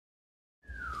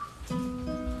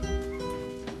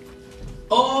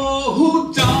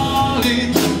Oh,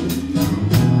 darling,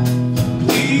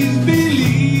 please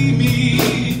believe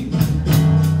me,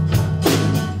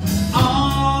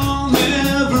 I'll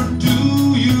never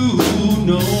do you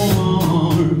no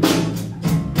harm.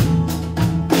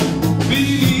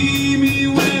 Believe me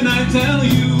when I tell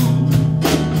you,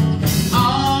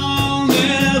 I'll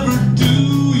never do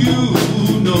you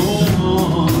no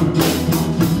harm.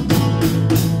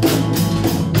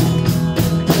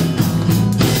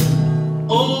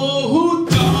 Oh,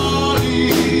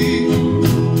 darling,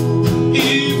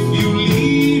 if you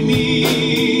leave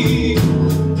me,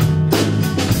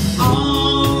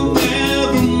 I'll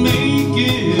never make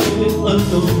it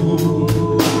alone.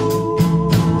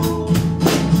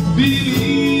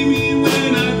 Believe me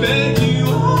when I beg you,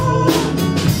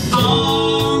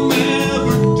 I'll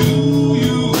never do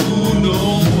you no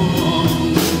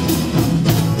harm.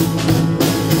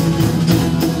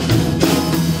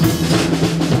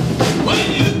 When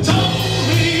you told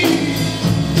me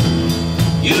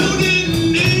you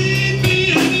didn't need me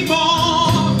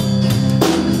anymore,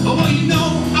 oh, well, you know,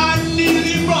 I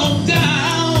nearly broke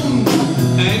down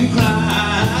and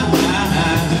cried.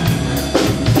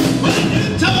 When you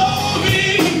told me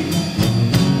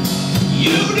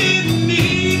you didn't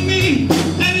need me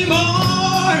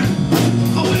anymore,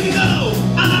 oh, well, you know,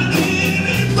 I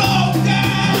nearly broke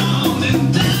down and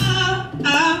died.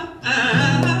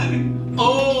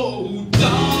 Oh,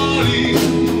 darling,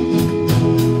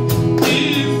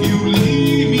 if you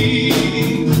leave me,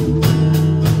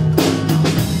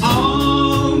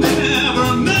 I'll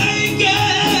never make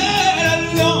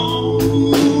it alone.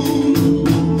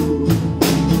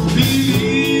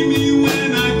 Believe me when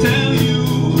I tell you,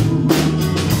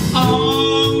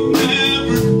 I'll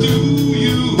never do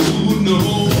you no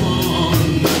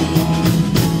harm.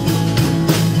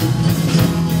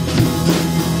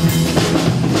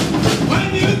 When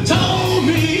you told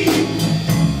me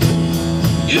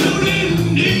you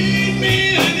didn't need me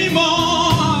anymore,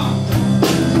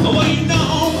 oh, well, you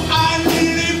know, I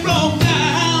nearly broke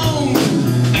down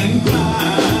and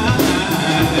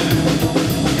cried.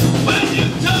 When you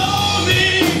told me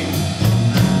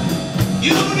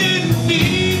you didn't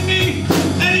need me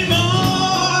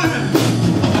anymore,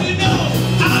 oh, well, you know,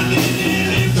 I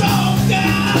nearly broke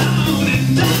down and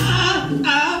died.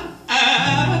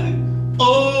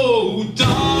 Oh,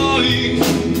 darling,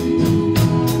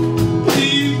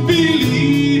 please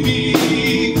believe me,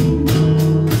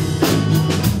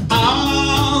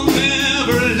 I'll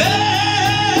never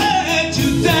let you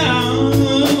down.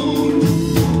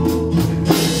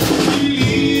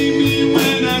 Believe me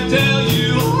when I tell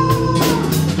you,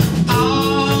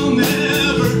 I'll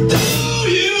never do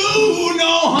you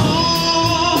no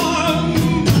harm.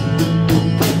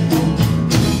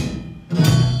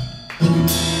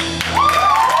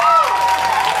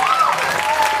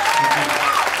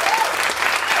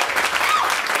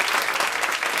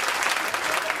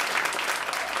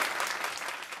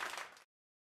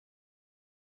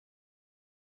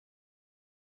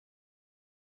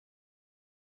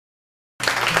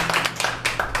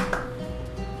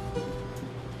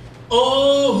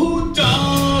 Oh,